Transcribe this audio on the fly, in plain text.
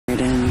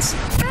seconds.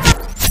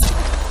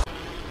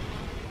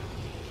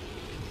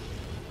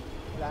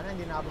 Wala na,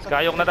 hindi nakabusap.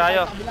 Kayok na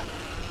tayo.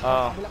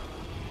 Oo.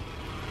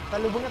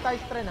 Talubong na tayo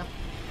sa tren, ha?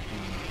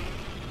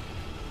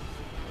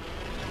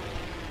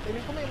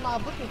 Feeling ko may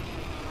umabot, eh.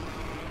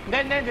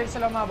 Hindi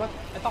sila umabot.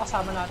 Ito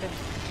kasama natin.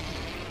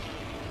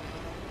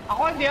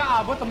 Ako hindi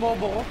aabot, ang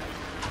bobo ko.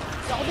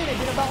 Ako din, eh.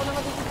 Binaba ko na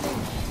nga dito.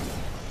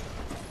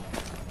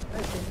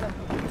 Ay, same lang.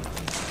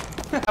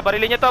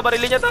 Barilin niya to,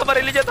 barilin niya to,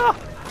 barilin niya to.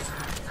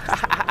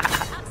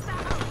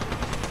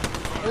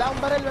 Wala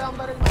akong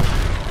baril.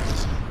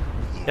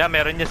 Yan,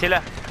 meron niya sila.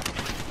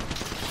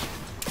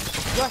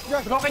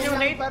 Josh, Broken yung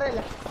nade. Baril.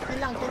 Kill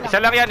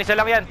lang. Isa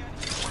lang yan.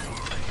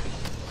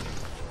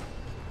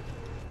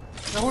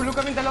 Nahulog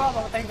kami dalawa,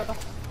 papatayin ko to.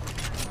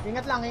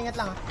 Ingat lang,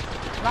 ha?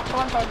 Knock to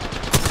 1 tol.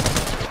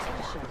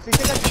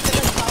 Sisigan.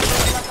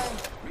 Wala tayo.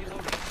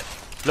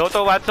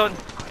 Loto, Watson.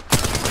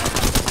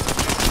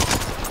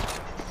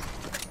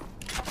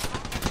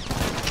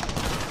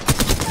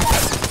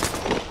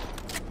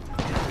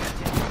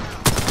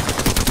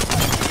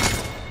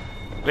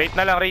 Rate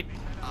na lang, rate.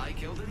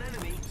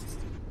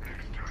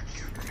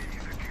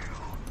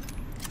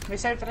 May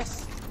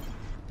self-rest.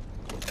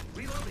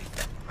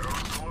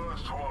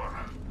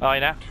 Okay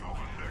na?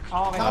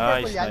 Okay.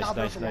 Naka-purple yan,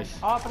 Nice.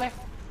 Oo, pre.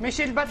 May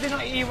shield bat din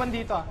ang iiwan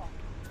dito, ah.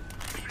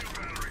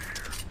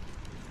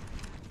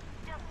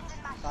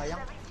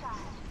 Sayang.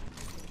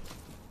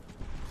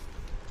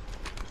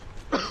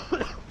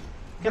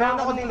 Kailangan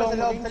ko ng dito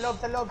long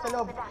sa range.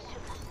 loob.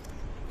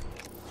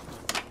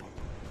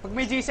 Pag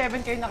may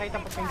G7 kayo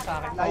nakita pa kayo sa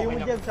akin. Layo mo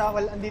Okay dyan, sa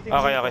andito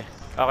yung...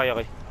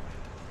 Okay.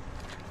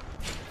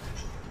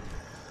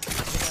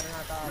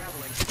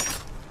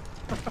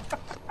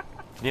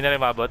 Hindi na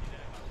rin mabot.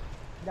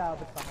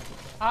 Dapat pa kasi.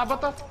 Abot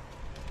to.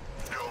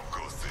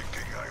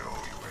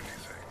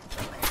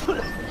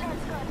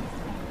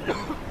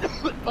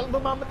 Pag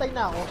bumamatay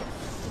na ako...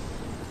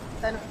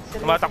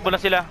 Tumatakbo na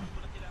sila.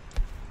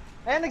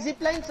 Ayan,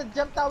 nag-zipline sa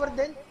jump tower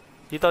din.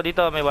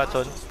 Dito, may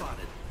Watson.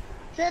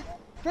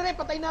 Shit! Sire,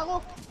 patay na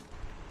ako.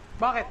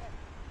 Bakit?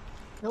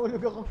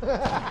 Nahulog ako.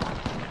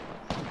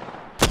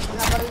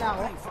 Pinabaril na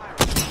ako.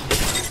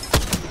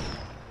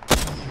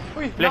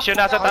 Uy, Flash yun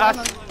nasa taas.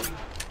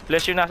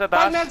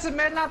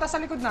 Meron nata sa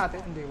likod natin.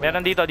 Hindi, wala.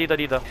 Meron dito.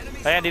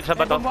 Ayan, dito sa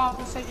bato.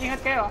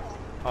 Ingat kayo,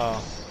 ah. Oo.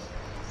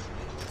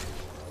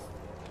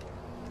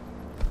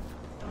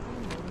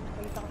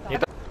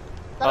 Dito.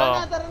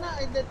 Tara na.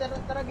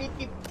 Tara,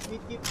 gatekeep.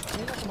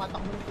 Ayun na,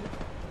 tumatakbo na sila.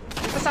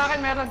 Dito sa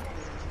akin meron.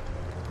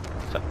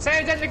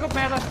 Sa'yo dyan, likop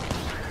meron.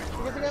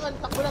 Sige man,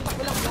 takbo lang.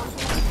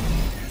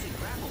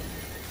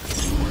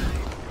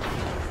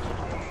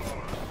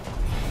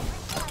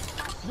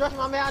 Josh,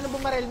 mamaya ano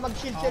bumaril,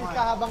 mag-shield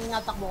ka habang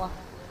natakbo ka.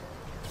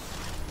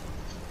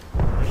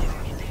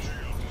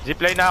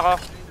 Zipline na ako.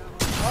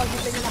 Oo,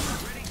 zipline na.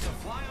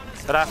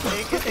 Tara.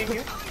 Thank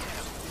you.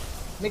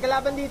 May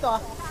kalaban dito,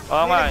 ah.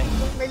 Oo nga eh.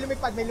 May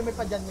lumipad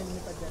dyan.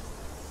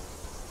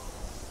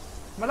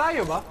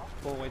 Malayo ba?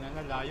 Okay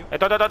na, layo.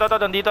 Ito,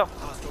 dito.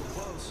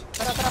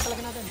 Tara,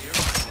 talaga natin.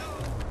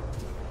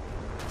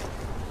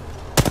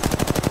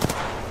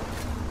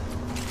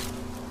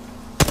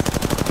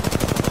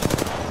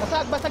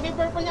 Basag yung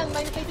purple yan,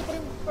 minus 80 pa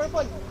rin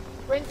purple.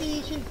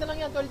 20 shields na lang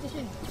yan, 20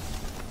 shields.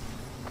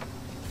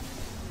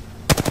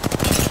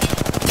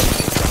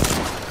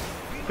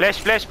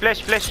 Flash.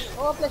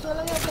 Oo, flash na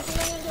lang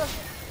yan, Josh.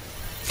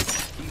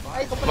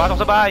 Ay, Pumasok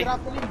sa bahay.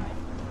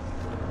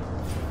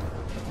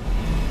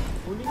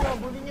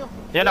 Huli nyo.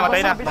 Yan,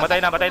 namatay na.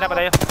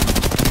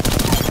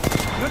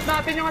 Loot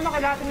natin yung ano,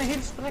 kailangan natin ng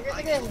heals, pre.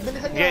 Sige,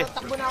 bilisan nyo, Okay.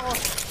 takbo na ako.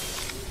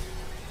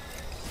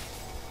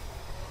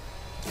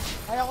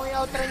 Kaya ko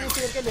i-outrun yung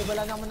circle eh,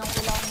 wala naman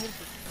akong kailangan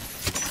heals eh.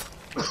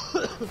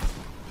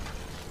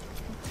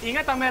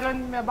 Ingat ah,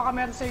 baka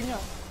meron sa inyo.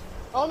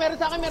 Oo,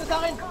 meron sa akin.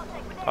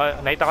 Oh,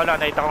 nakita ko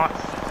nga.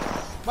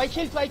 White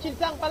shields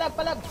lang, palag.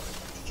 1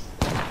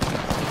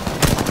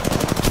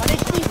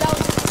 HP down.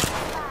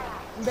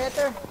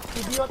 Better,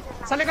 idiot.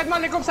 Sa likod mo,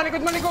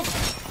 likop.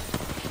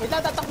 Wait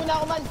lang, tatakbo na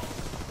ako man.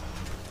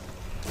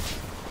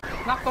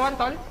 Knock to 1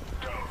 tol.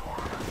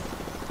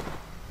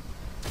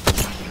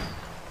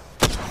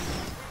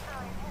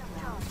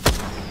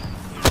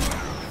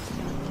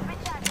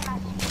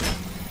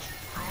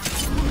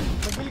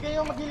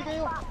 Mag-heal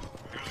kayo.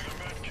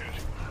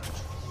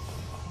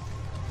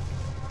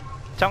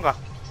 Saan ka?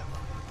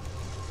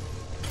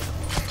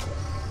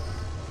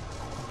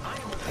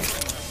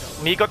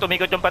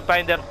 Umikot yung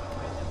Pathfinder.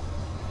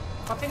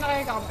 Pati na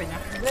kayo kakampi niya.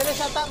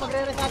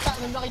 Magre-resata.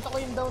 Nung nakita ko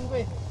yung down ko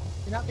eh.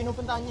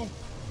 Pinupuntahan niya eh.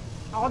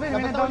 Ako din,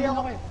 may Napatauli na-down din ako.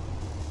 ako eh.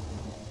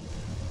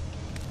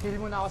 Heal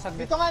muna ako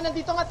saglit.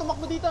 Nandito nga,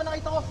 tumakbo dito,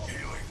 nakita ko.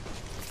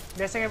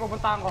 Hindi, sige,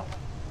 pupuntahan ko.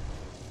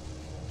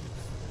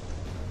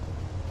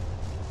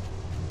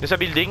 Doon sa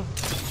building.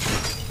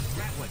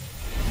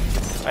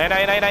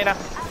 Ayun na.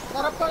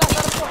 Sarap ko.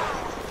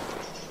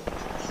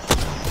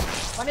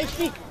 1 HP.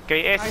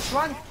 KS. Nice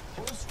one.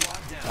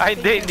 Ay,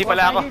 hindi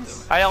pala ako.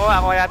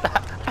 Ako yata.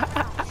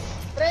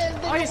 Trend.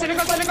 Ay, sa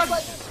likod.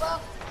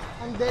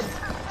 I'm dead.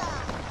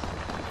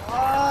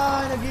 Ah.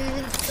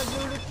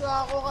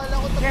 ako. Kala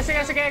ko Sige,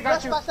 sige, sige, got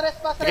Rush, you. pass rest,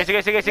 pass Sige, rest. sige,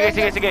 sige, sige,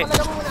 sige, sige.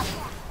 Malaga mo muna.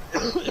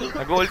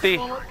 Nag-ulti.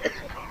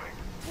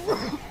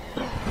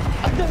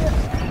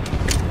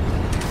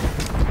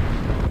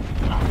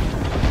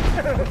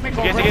 May Sige,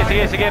 cover sige, tayo.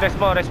 sige, sige. Rest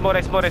mo, rest mo,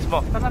 rest mo, rest mo.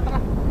 Tara, tara.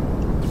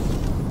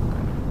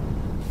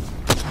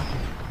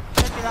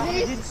 Kailangan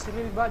ko Jids,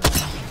 real bad.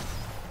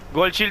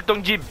 Gold shield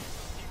tong Jib.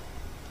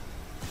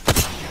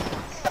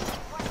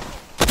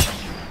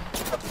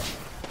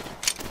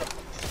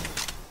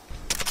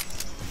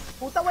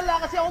 Puta, wala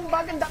kasi akong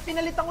bag.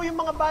 Pinalitan ko yung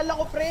mga bala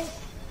ko, pre.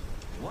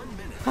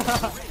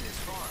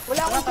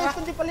 Wala akong choice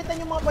kundi palitan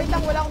yung mga bala.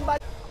 Wala akong bala.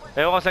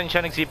 Ewan ko saan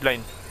siya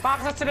nag-zipline.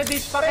 Pakasat sila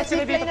dito, Pre, pakasat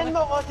sila dito. ziplinean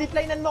mo ko.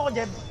 Ziplinean mo ko,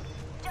 Jeb.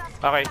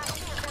 Okay.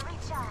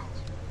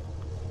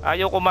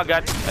 Ayaw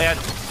kumagat. Ayan.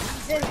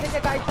 Sige,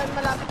 kahit saan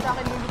malapit sa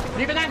akin.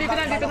 Dito na, dito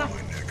na, dito na.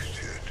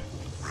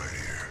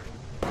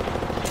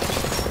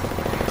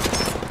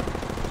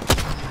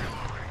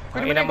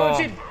 Pwede mo na Ina yung mo. gold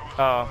shield.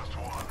 Oo.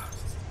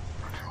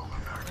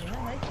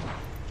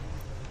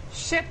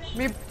 Shit,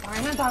 may... Ay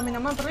na, dami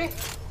naman, pre.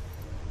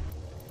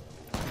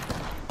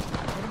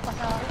 Meron pa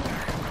sa akin.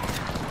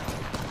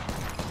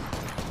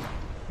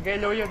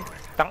 Gelo yun.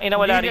 Tang ina,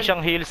 wala Hindi rin yan.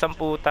 siyang heals ang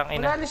putang Wala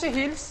ina. na siya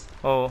heals.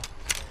 Oo.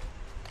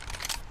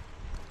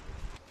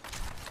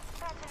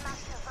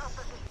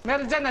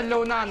 Meron dyan na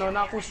low na, ano,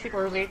 na acoustic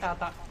or rate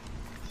ata.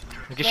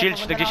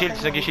 Nag-shields, nag-shields,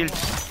 nag-shields.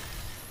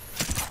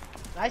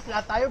 Nice,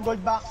 lahat tayo.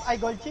 Gold back. Ay,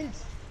 gold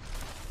shields.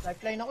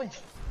 Lifeline ako eh.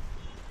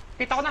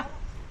 Kita ko na.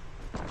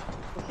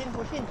 Pushin,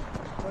 pushin.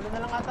 Solo na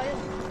lang ata yun.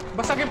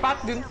 Basag yung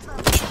path dun.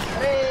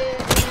 Pare,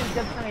 yung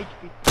jabs ng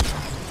HP.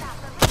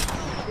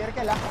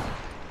 Circle ah.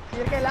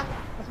 Circle ah.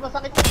 Mas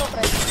masakit nito,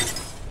 pre.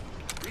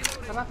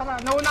 Tara, tara.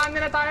 Naunahan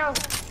nila tayo.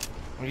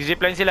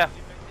 Mag-zipline sila.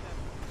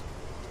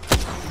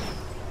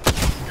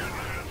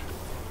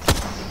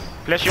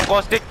 Flash yung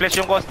caustic, flash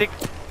yung caustic.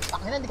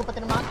 Takin na, hindi ko pa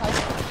tinamaan. Ay.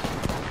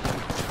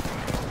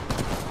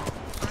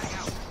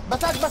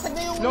 Basag, basag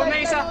na yung Low na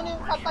lifeline, isa. ano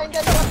yung pathfinder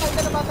na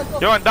basag ko.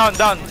 Yun, down,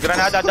 down.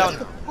 Granada down.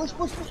 Push,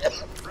 push,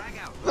 push.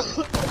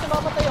 Ito,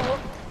 mamatay ako.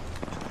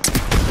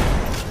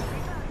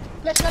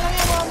 Flash na lang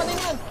yan, mamamatay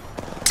na yan.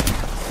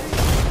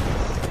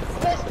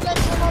 Flash,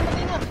 flash,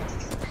 mamamatay na.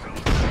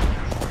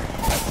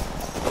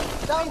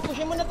 Down,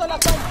 pushin mo na to,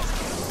 lockdown.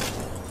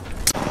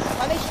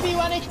 1 HP,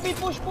 1 HP,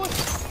 push, push.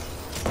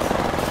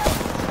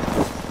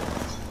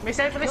 May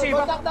self-receive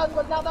Gold up.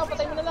 lockdown,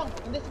 patay mo na lang.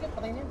 Hindi, sige,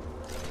 patay na yun.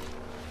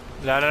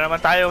 Wala na naman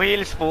tayo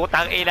heals,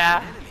 putang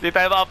ina. Hindi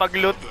tayo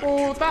makapag-loot.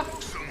 Puta.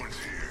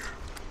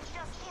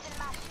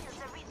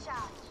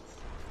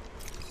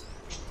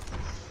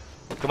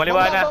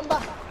 Kumaliwa na. Bomba, bomba.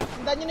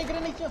 Tandaan nyo na yung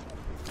grenades nyo.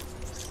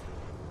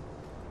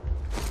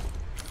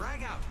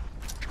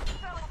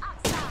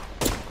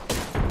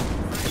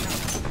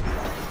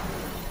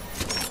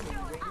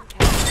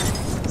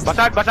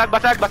 Basag, basag,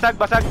 basag, basag,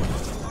 basag.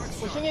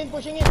 Pushing in,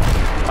 pushing in.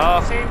 Oo.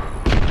 Same.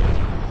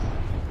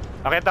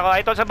 Nakita ko.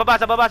 Ito, sa baba,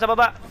 sa baba, sa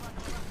baba.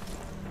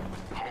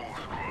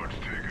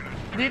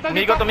 Dito, dito.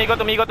 Umikot, umikot,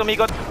 umikot,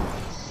 umikot.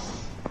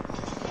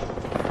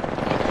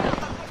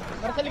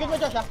 Meron sa likod mo,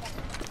 Josh, ah.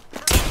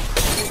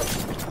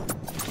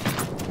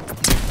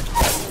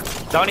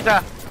 Down isa.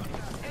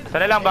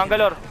 Sana lang,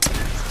 Bangalore.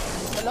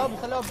 Sa loob,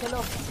 sa loob, sa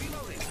loob.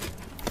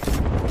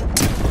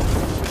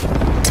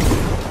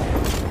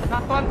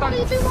 Naktuan, tol.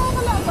 Ito yung mga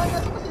kalaban.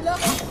 Nasa pa sila?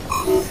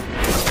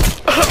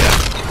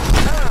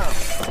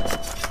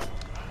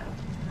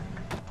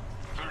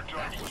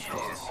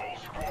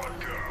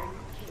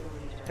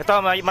 Ito,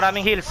 may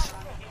maraming heals.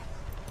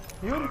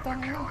 Yun,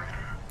 tanga.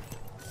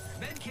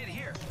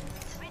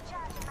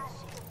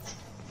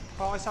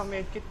 Okay sa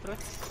medkit, pre.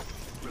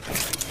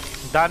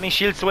 Daming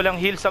shields, walang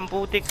heals ang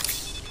putik.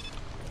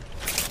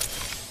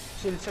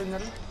 Shield na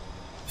rin.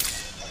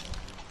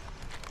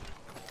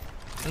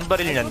 Anong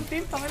baril yan? Yung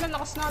team, tangilan,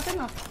 lakas natin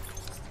ah.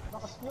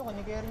 Lakas nyo,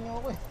 kanikere nyo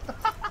ako eh.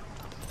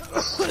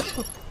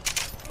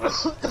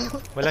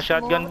 Walang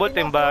shotgun bolt,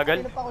 yung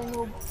bagal. Hindi pa ako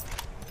inuubo.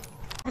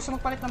 Gusto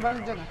magpalit ng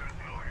barrel dyan ah.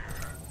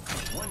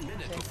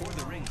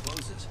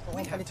 Kung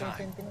palit yung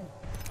sentinel.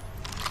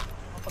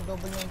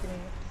 Kapag-double nyo yung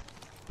tinignan.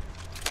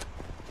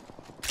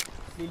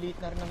 Lilit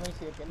na rin naman yung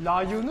circle.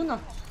 Layo nun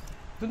ah.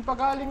 Doon pa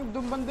galing,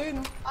 doon banda yun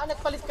oh. Ah,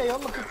 nagpalit kayo?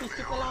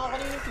 Magpipiskip na lang ako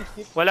kanina yung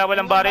piskip.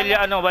 Walang baril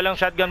yan, ano, walang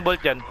shotgun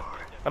bolt yan.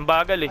 Ang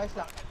bagal eh. Ayos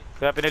lang.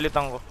 Kaya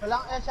pinalitan ko.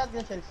 Walang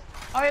shotgun shells.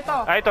 Ah, ito.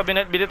 Ah, ito,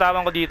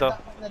 binitawan ko dito.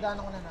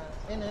 Nadaanan ko na na.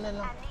 Ayun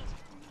lang.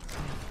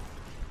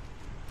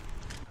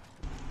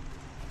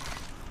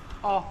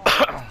 Oh.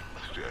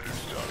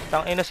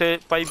 Tang ina,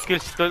 5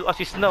 kills, 12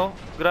 assist na oh.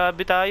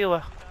 Grabe tayo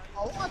ah.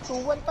 Ako nga,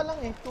 2-1 pa lang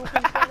eh. 2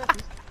 kills pa na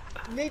assist.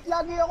 Late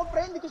lagi ako,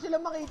 pre. Hindi ko sila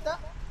makita.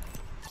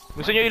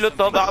 Gusto nyo i-loot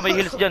to? Baka may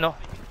heals dyan oh.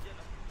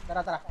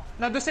 Tara, tara.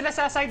 Nandun sila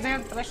sa side na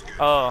yun, pre.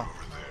 Oo.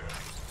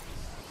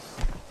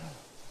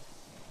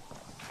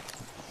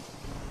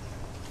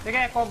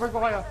 Sige, cover ko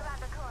kayo.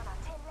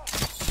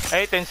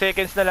 Ay, 10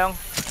 seconds na lang.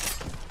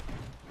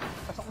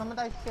 Pasok naman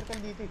tayo sa circle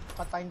dito eh.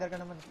 Pathfinder ka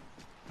naman.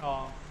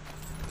 Oo.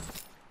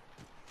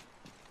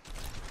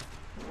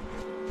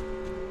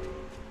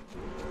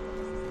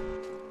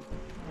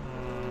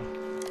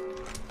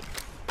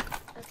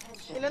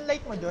 Ilan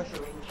light mo, Josh?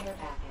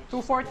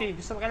 240.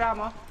 Gusto mo kailangan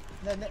mo?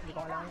 Hindi ko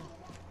kailangan yun.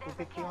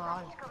 250 yung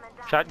akin.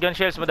 Shotgun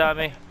shells,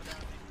 madami.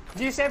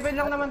 G7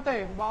 lang naman to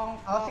eh. Baka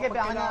Sige, pag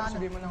baka kailangan, na,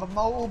 sabihin mo na.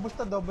 mauubos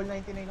to, double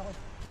 99 ako.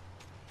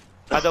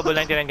 Double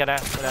 99 ka na.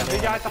 Wala na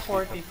Bigyan yun. kita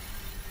 40.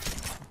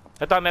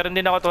 Ito, meron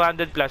din ako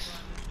 200 plus.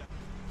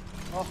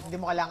 Oh, hindi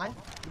mo kailangan?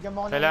 Bigyan mo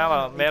ako Kailangan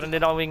ko. Meron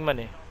din ako wingman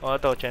eh. O,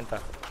 ito, 80.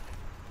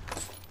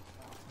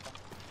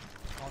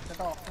 Oh,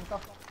 ito.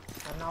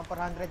 Meron na akong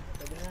 400.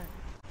 Pwede na.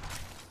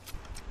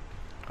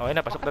 Okay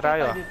na, pasok na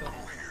tayo. Dito.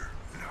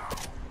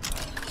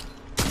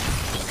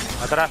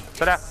 Tara.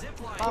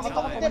 Takot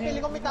ako. Hindi,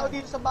 feeling ko may tao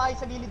dito sa bahay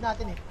sa gilid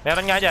natin eh.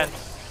 Meron nga dyan.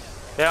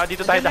 Kaya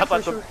dito tayo Ito, dapat.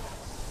 for sure.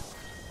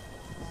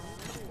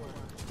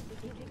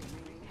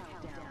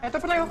 Eto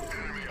pala yun.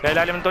 Kaya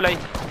ilalim ng tulay.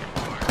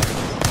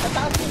 Sa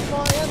taas din mo,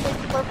 ayan, may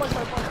purple.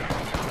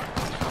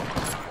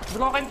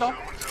 Broken to.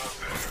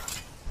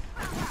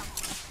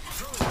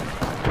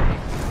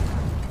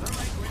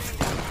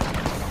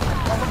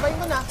 Bababayin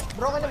mo na.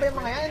 Broken na ba yung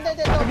mga yan?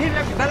 Hindi. Pag-heal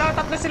lang. Dalawa,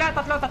 tatlo sila.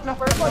 Tatlo.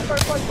 Purple.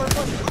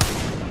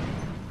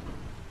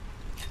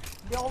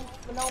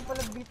 Wala akong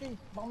palag dito eh.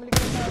 Baka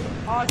maligaw tayo.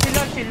 Oh,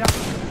 chill lang.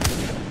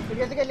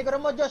 Sige, likuran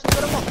mo, Josh.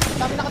 Likuran mo.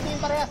 Dami nakatingin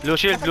parehas. Blue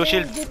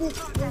shield.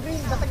 Yung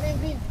green, basag na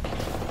yung green.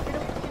 Sino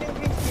yung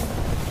green skin?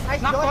 Nice,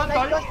 Knock one,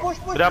 tol. Josh. Push.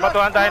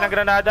 Pinapatuhan tayo ng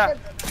granada.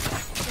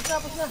 Push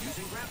na.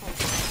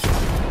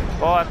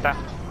 Oo, ata.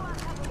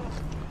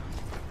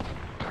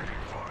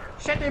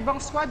 Shit, ibang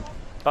squad.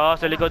 Oo,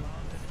 sa likod.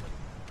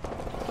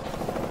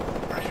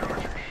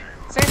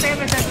 Sige,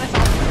 may deadless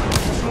ako.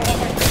 Mas mukha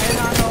ko. Ayun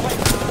na ano ako.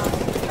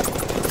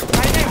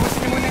 Kaya na gusto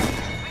niyo muna.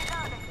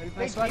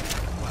 Nice one.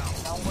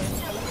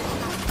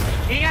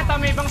 Ingat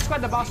may ibang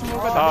squad. Baka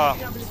sumugod. Oo.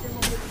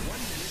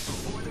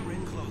 Before the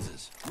ring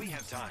closes, we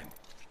have time.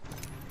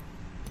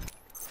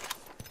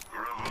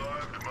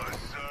 Revived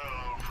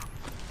myself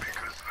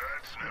because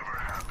that's never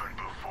happened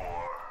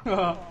before.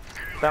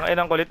 Tangin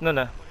ang kulit nun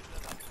ah.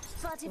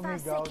 45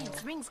 seconds,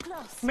 rings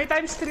close. May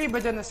times 3 ba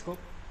dyan na scope?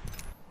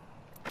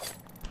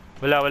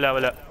 Wala.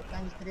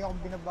 Times 3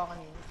 akong binaba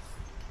kanina.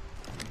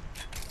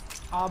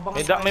 Abang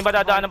May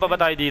madadaanan pa ba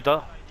tayo dito?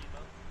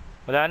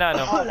 Wala na,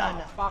 ano? Wala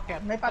na. Pocket.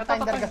 May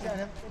Pathfinder kasi.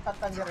 May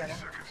Pathfinder ka na.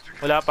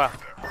 Wala pa.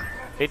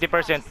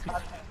 80%.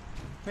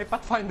 May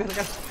Pathfinder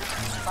ka.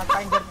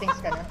 Pathfinder things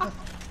ka na.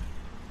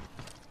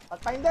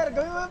 Pathfinder,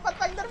 gawin mo yung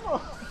Pathfinder mo.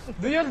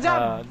 Do your job.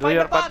 Do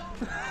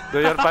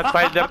your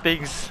pathfinder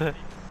things.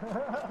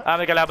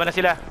 May kalaban na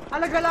sila.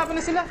 Naglalaban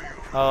na sila.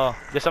 Oo,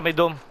 dyan sa may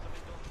dome.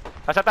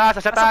 Sa taas.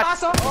 Sa taas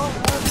oh.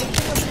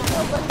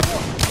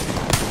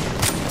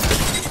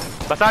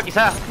 Basag,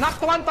 isa. Knock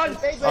to one, tol.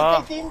 Wait, Oo.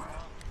 team.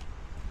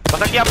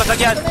 Basag yan. Ito na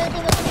yung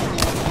team.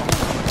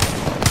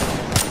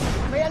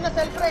 May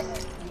self-rest.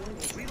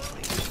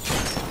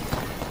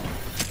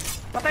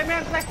 Patay mo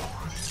yan, Trek.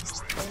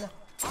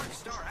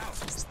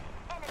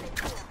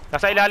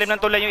 Nasa ilalim ng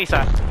tulay yung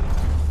isa.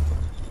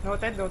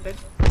 Noted.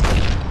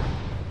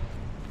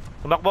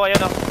 Tumakbo,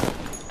 ayan oh.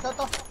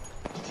 Ito.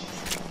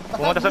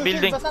 Pumunta sa blue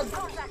building. shield,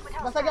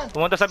 basag yan.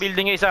 Pumunta sa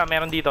building yung isa.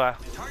 Meron dito ah.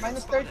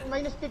 Minus 30,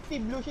 minus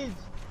 50 blue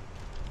shields.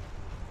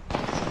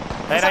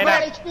 Ayun Isa na. pa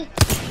HP.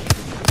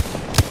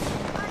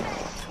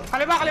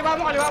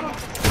 Kaliwa mo.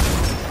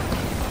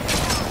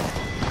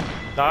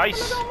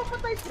 Nice. Wala akong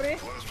mapatay, pre.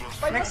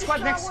 Next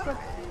squad.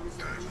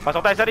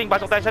 Pasok tayo sa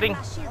ring.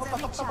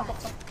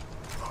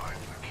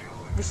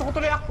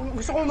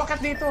 Gusto ko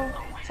umakyat dito.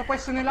 Sa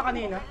pwesto nila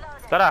kanina.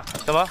 Tara,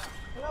 gusto mo?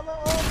 Wala ba?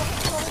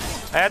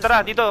 Bakit? Ayan, tara,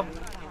 dito.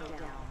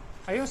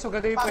 Ayun, so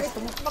ganda yung pwesto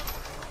mo.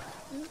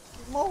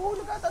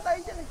 Mahuhulog ata tayo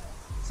dyan eh.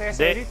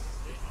 Sige.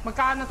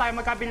 Magkaano tayo,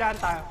 magkabilaan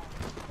tayo.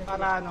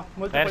 Para Ayan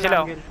multiple sila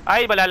oh. angle.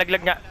 Ay,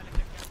 malalaglag nga.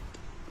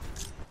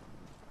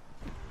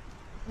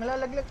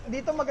 Malalaglag.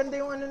 Dito maganda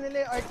yung ano nila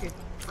yung arc eh.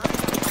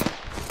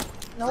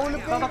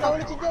 Nahulog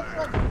si Jets,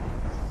 man.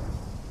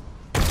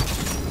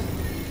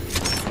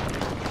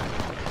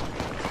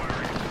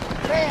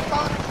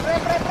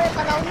 Pre,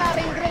 panahon na,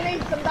 rain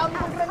grenades. Ang dami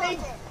kong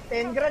grenades.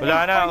 10 grenades. Wala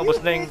na, for you, ubos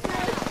na yung...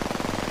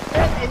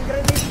 Pre, 10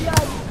 grenades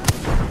yan.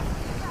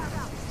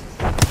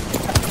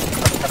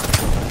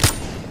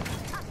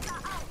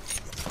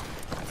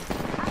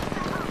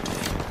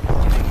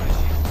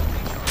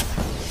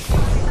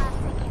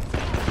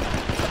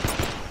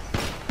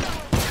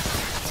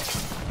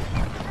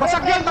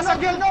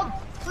 Basag yun!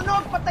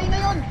 Sunog, patay na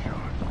yun.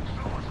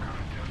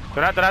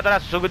 Tara,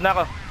 susugod na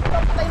ako.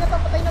 Patay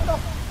na to.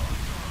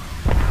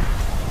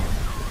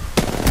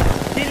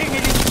 Healing.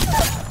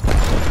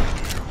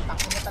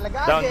 Takbo na talaga.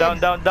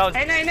 Down.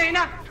 Ayun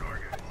na.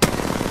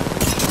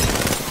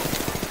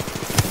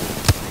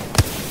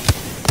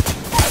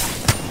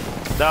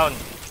 Down.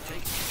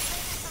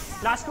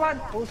 Last one.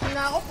 Pushing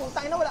na ako,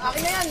 putang ina, wala.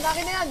 Akin na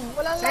yan.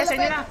 Wala nang Sige,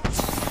 lalapit. na.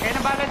 Kaya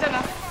na baga dyan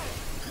ha.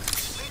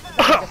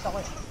 Gusto ko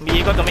eh.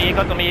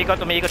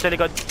 Umiikot sa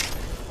likod.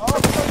 Oh,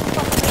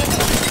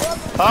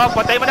 Oh,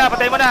 patay mo na.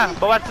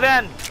 Bawas na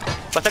yan.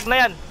 Basag na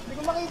yan. Hindi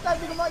ko makita.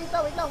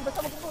 Wait lang, basta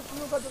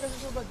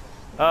magsusugod.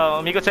 Oh,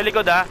 umikot sa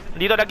likod ha.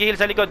 Dito nag-heal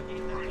sa likod.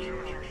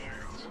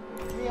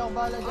 Hindi ako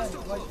bahala dyan.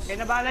 Kaya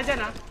na bahala dyan,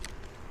 ha?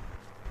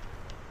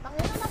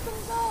 Tangina na to.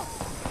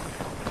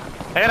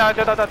 Ayun na,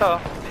 ito.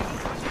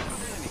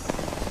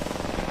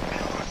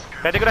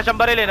 Pwede ko na siyang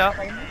barilin, no?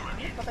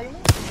 Patay mo.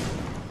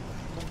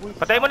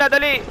 Patay mo na,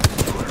 dali!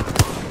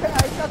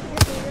 Ayos na, sige,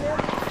 sige na yan.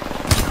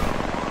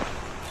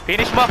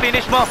 Finish mo!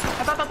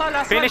 Ito,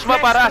 last Finish one. mo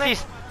para Next.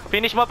 assist!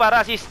 Finish mo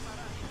para assist!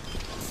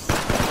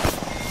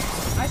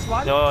 Nice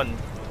one. Yun.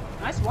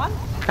 Nice one.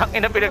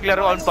 Tangina,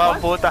 pinaglaruan pa ang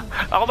puta.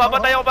 Ako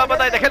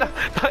papatay. Teka lang.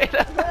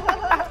 Tangina.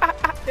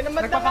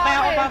 Tinamad na Nagpapatay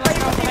ako para sa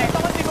kapatay. Ako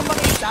hindi ko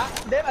makita.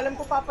 Hindi, alam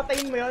ko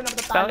papatayin mo yun.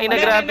 Tangina,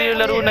 grabe yung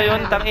laro na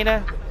yun. Tangina.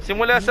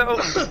 Simula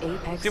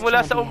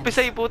sa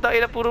umpisa, puta,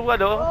 ina puro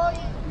ano.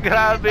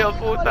 Grabe ang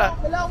puta.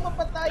 Wala akong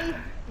mapatay.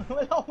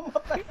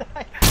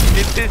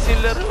 Intense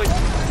yung laro eh.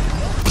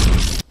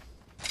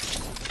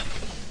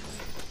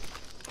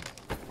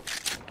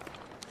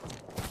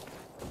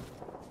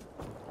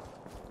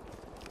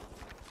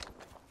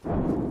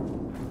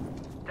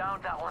 Down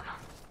that one.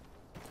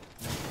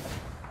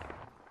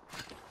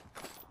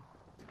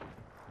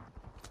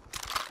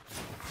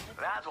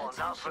 That one's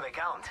out for the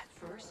count.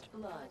 First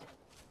blood.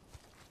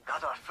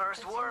 Got our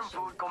first worm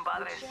food,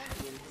 compadres.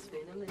 Champion has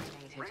been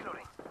eliminated.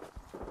 Reloading.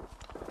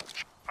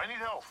 I need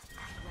help.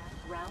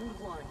 Round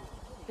one.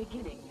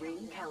 Beginning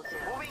ring countdown.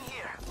 Moving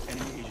here.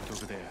 Enemy agent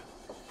over there.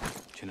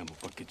 쟤나 못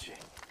봤겠지.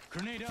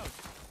 Grenade out.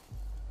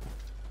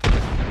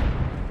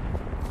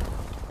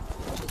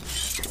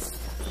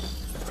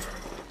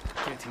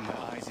 Getting my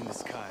eyes in the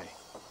sky.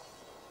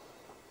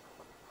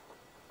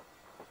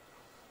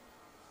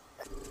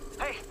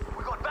 Hey,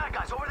 we got bad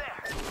guys over there.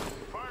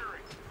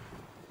 Firing.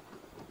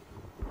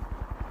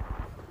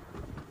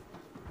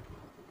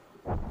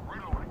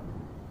 Reloading.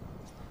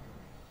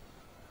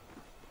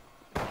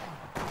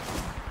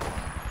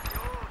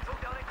 Yo,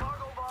 took down a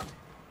cargo bot.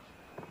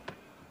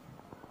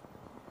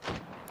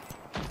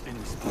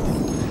 Enemy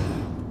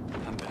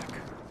spotted. I'm back.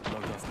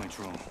 Logged off my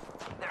drone.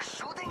 They're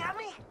shooting at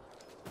me?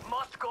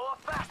 Must go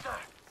faster.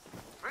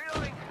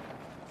 Reloading.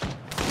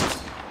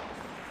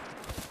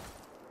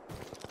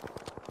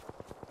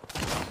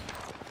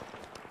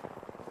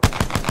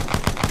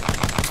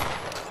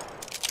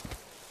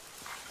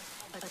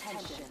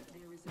 Attention.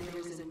 There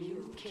is a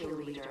new kill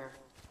leader.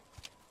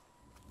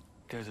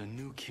 There's a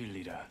new kill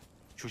leader.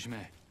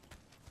 조심해.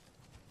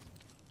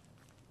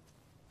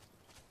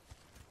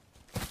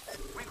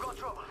 We've got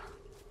trouble.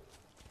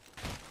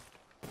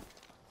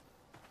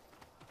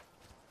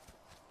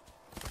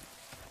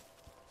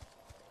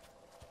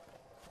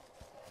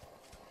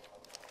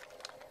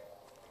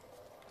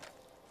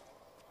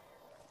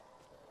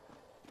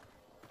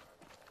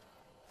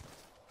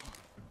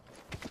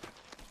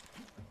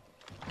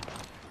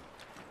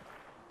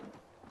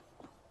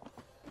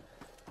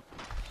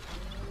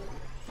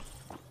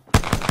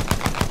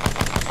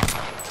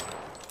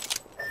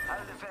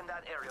 I'll defend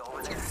that area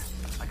over there.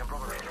 I can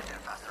probably get there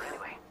faster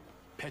anyway.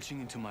 Patching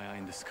into my eye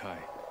in the sky.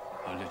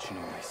 I'll let you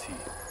know what I see.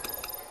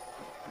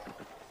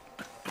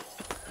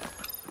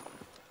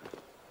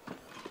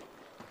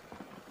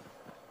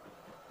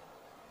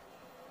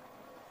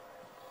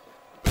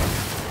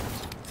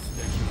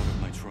 Backing out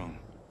of my drone.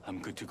 I'm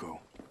good to go.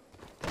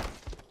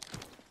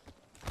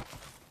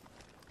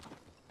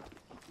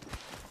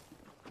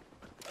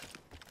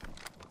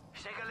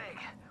 Shake a leg.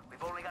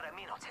 We've only got a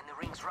minute and the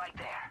ring's right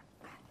there.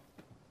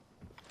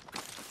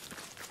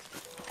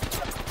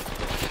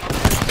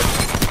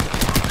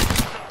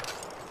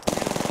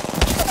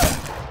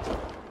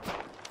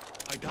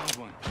 I downed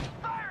one.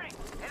 Firing!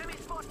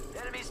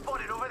 Enemy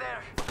spotted over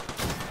there.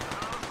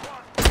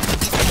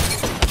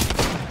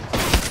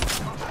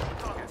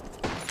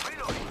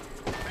 Reloading.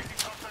 Making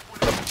contact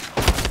with enemy.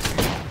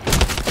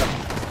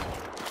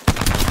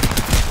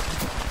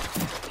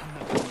 I'm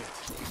not done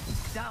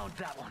yet. Down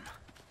that one.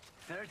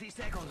 30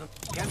 seconds.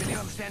 Can't believe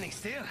I'm standing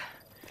still.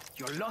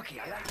 You're lucky,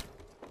 I like.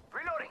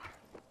 Reloading.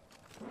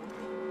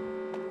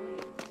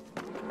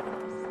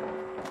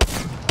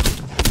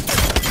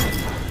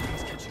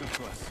 He's catching up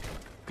to us.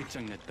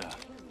 끝장냈다.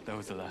 That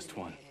was the last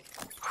one.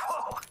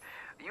 Whoa,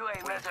 you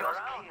ain't messing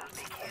around.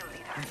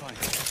 I'm fine.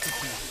 That's good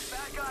to know.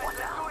 Bad guys,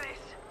 let's do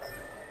this.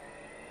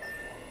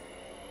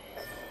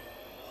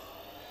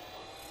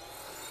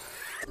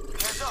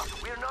 Heads up,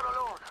 we're not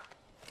alone.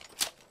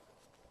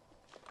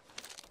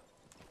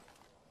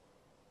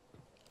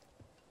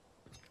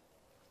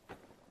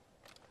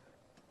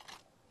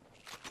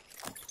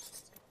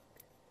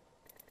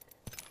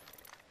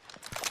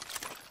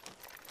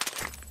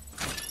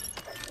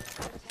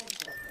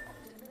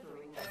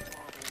 Delivering care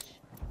package.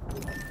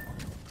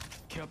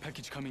 Care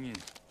package coming in.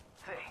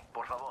 Sí,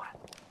 por favor.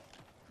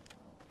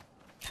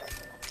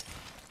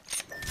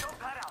 Jump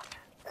pad out.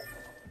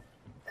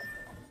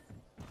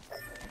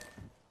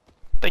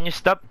 Can you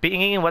stop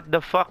pinging? What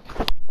the fuck?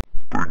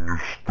 Can you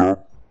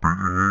stop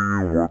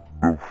being what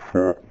the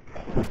fuck?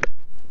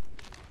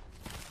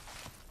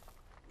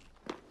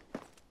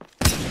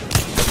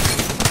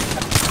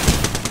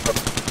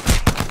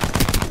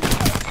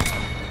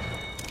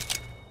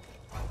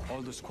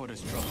 All the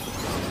squatters dropped.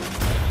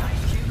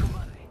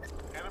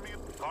 Enemy,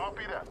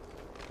 copy that.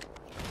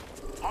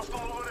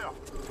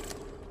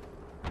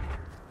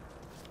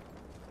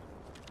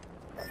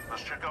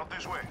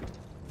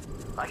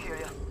 I hear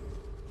you.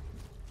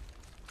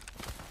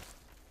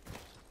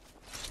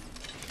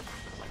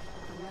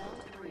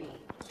 Round 3.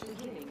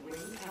 Beginning ring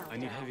countdown. I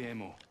need heavy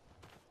ammo.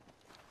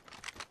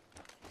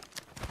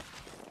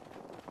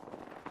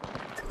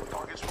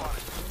 Target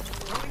spotted.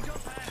 Throwing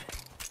jump pad.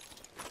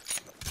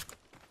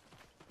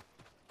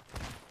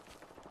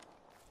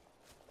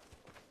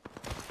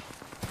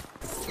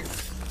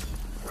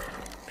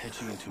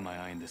 Patching into my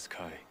eye in the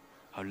sky.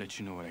 I'll let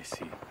you know what I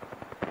see.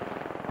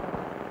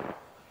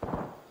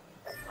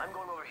 I'm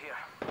going over here.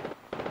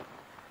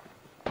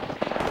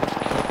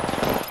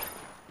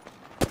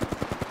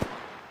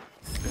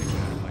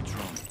 Backing out of my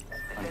drone.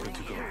 I'm good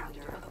to go.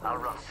 I'll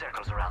run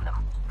circles around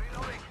them.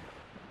 Reloading.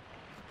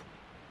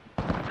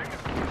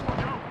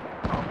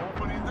 I'm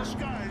opening the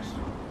skies.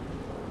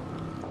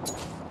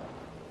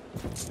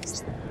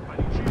 I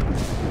need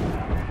shields.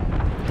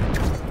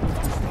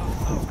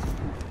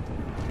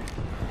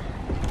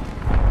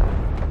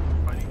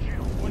 I need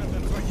shields. One of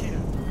them's right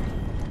here.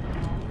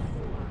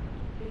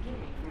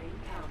 Beginning ring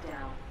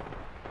countdown.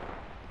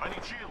 I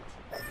need shields.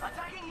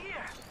 Attacking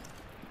here.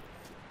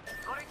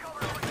 Got it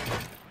covered over here.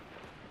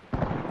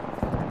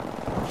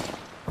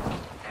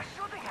 They're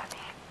shooting at me.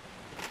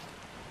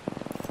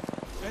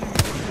 Enemy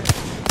over there.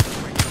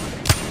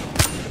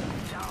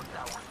 Down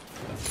that one.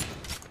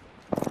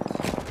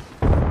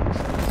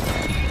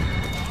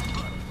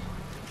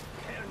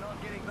 They're not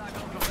getting back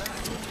up from that.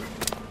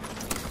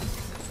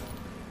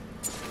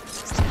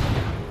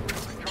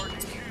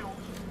 Recharging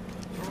shields.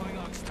 Throwing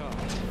Oxstar.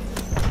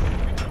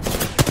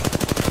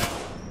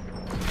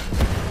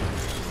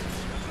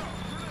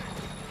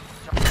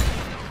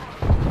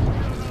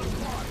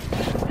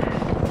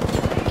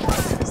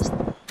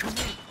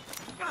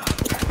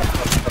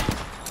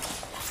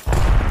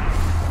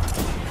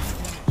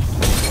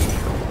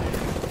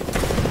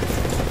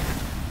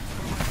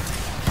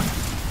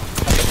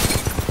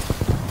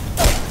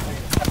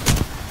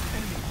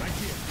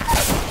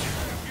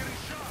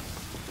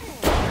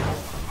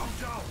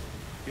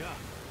 Yeah,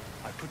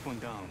 I put one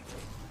down.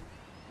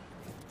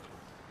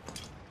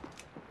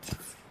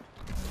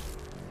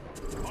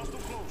 Hostile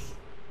close.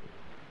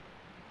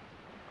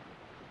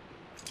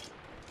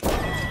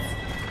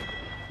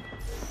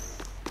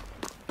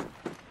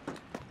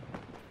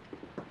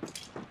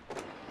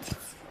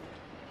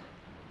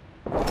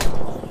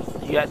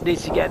 You got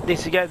this, you got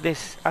this, you got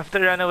this. After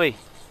run away.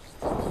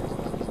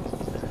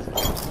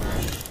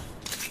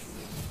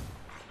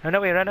 Run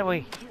away, run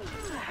away.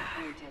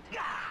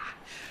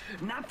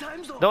 Nap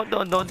time's over. Don't.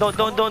 Come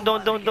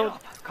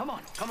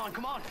on, come on,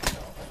 come on.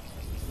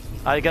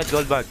 I got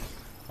gold bag.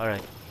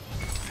 Alright.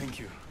 Thank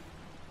you.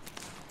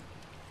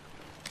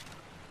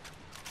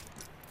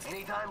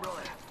 Anytime,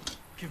 brother.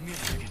 Give me a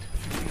second.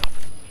 Fixing up.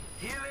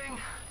 Healing.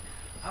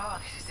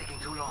 Ah, this is taking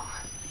too long.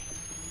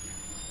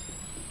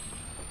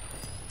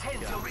 10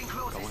 till ring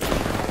closes.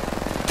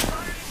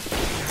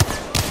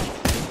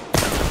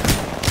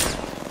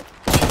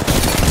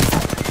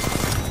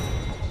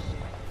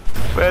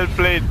 Well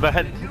played,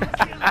 man.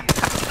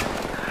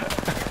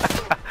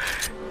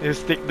 You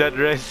stick that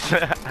rest.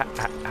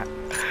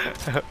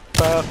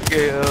 Fuck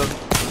you.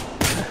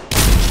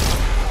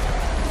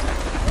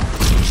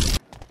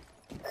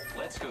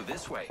 Let's go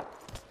this way.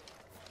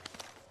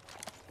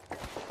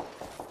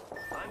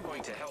 I'm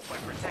going to help by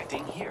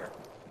protecting here.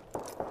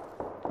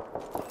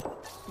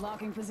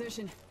 Locking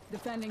position.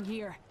 Defending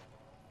here.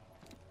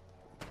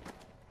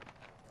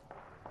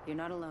 You're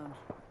not alone.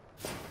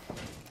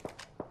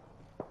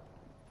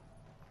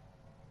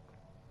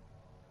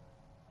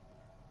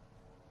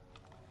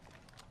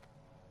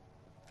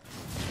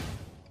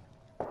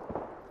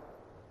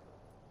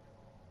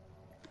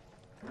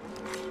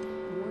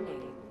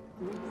 Warning.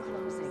 Ring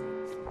closing.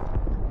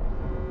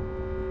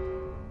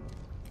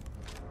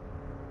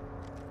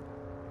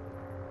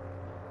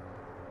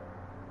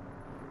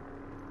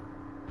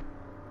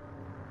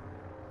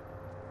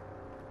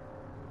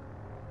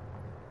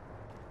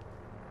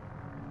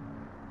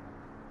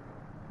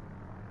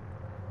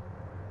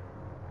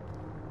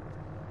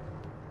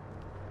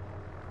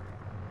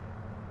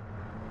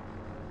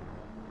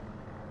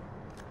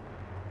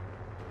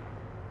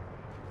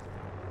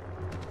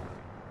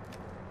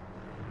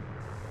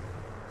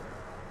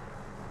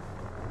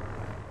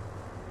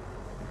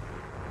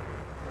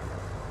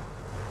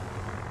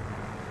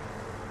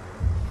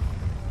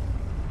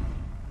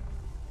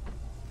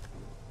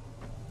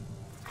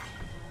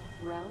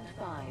 Round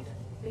 5.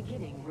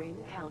 Beginning ring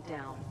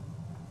countdown.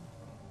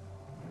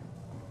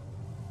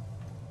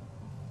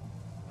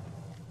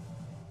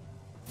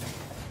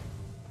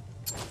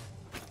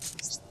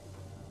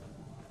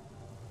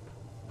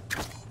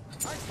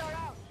 Start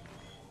out.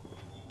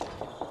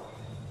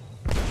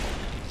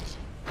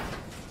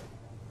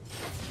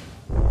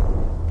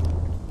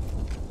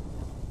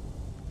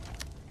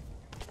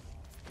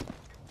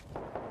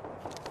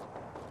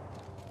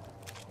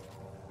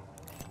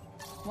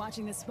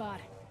 Watching this spot.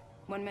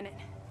 1 minute.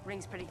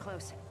 Ring's pretty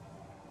close.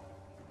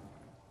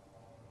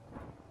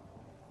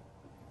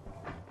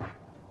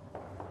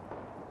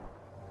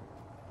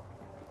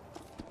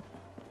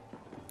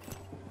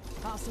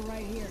 Hostile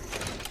right here.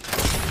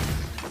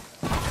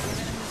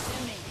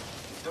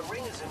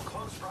 is in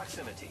close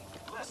proximity.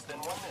 Less than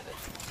 1 minute.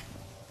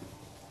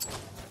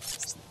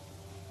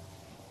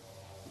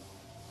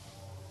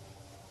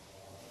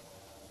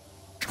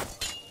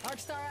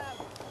 Arcstar out.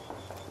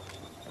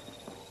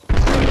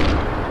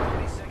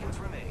 30 seconds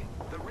remain.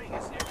 The ring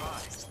is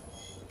nearby.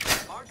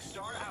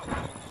 Arcstar out.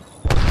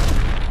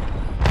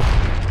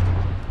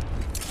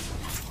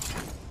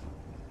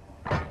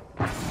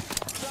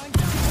 Throwing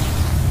down.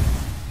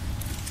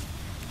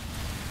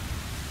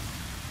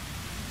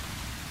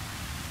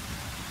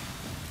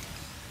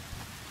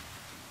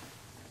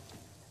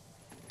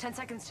 10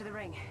 seconds to the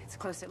ring. It's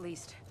close at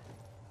least.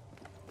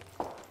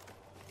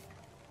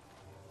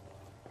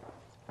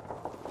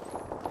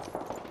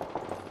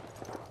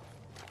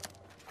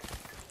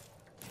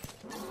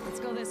 Let's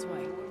go this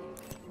way.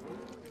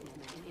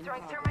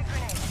 Throwing thermite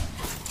grenade.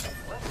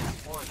 Let's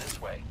explore this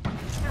way.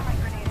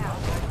 Thermite grenade out.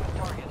 Contact with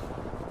target.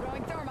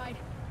 Throwing thermite.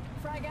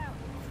 Frag out.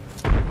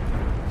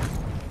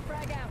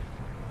 Frag out.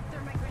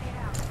 Thermite grenade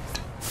out.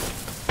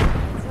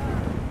 Heads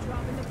up.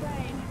 Dropping the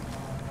plane.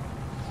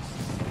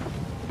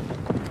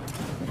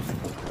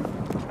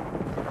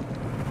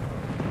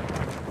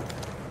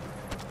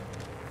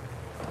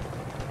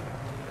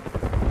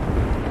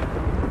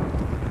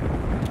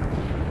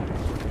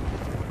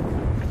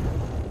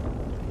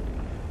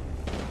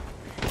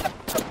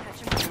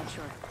 I'm not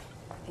sure.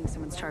 I think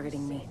someone's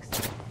targeting me.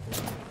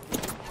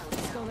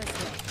 Let's go this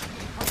way.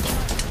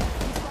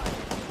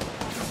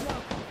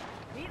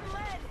 Eating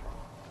lead.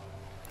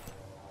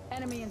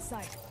 Enemy in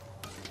sight.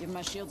 Give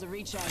my shields a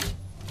recharge.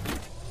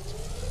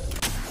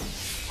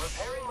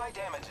 Repairing my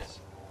damages.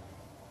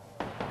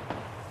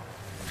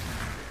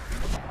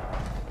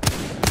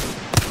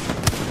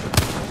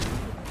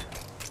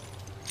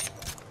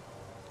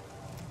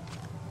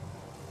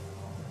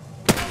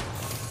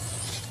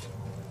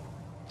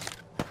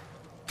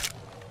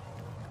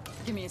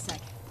 Give me a sec.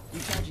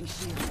 Recharging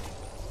shields.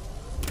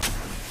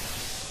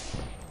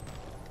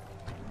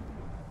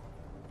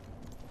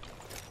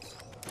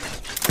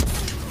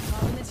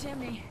 Up in the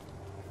chimney.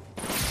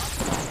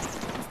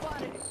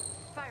 Spotted.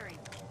 Firing.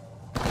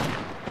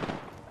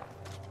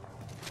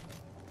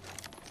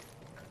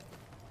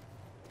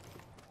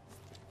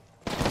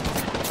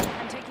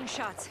 I'm taking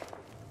shots.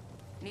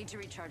 Need to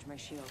recharge my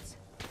shields.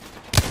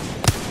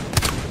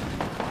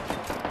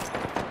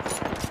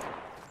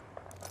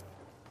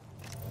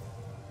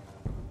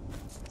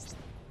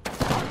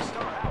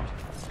 Arcstar out.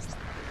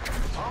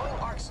 Calling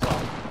Arcstar.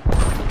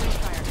 Opening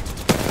fire.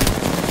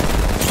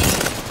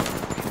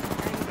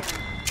 Heading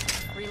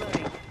down.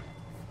 Reloading.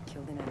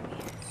 Killed an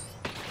enemy.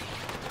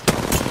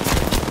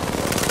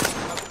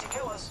 Coming to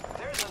kill us.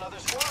 There's another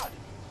squad.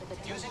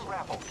 Using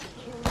grapple.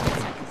 10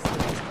 seconds.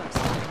 It's close.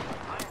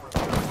 I'm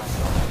repairing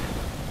myself.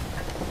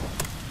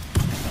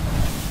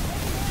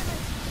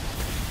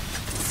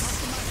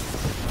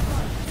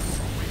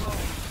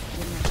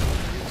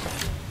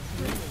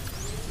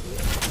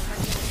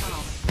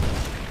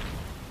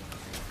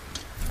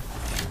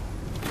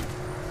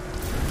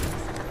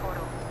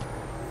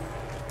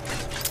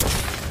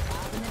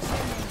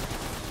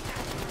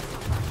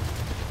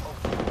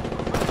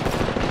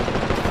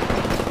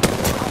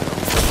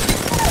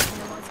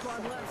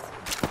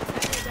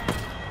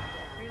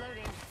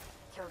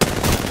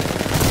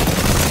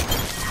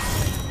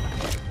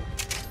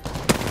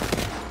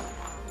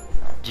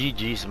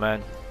 GG's,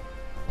 man.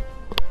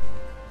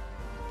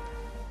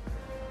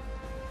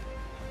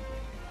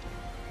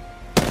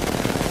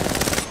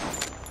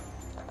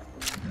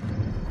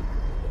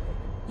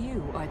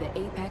 You are the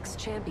Apex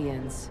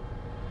champions.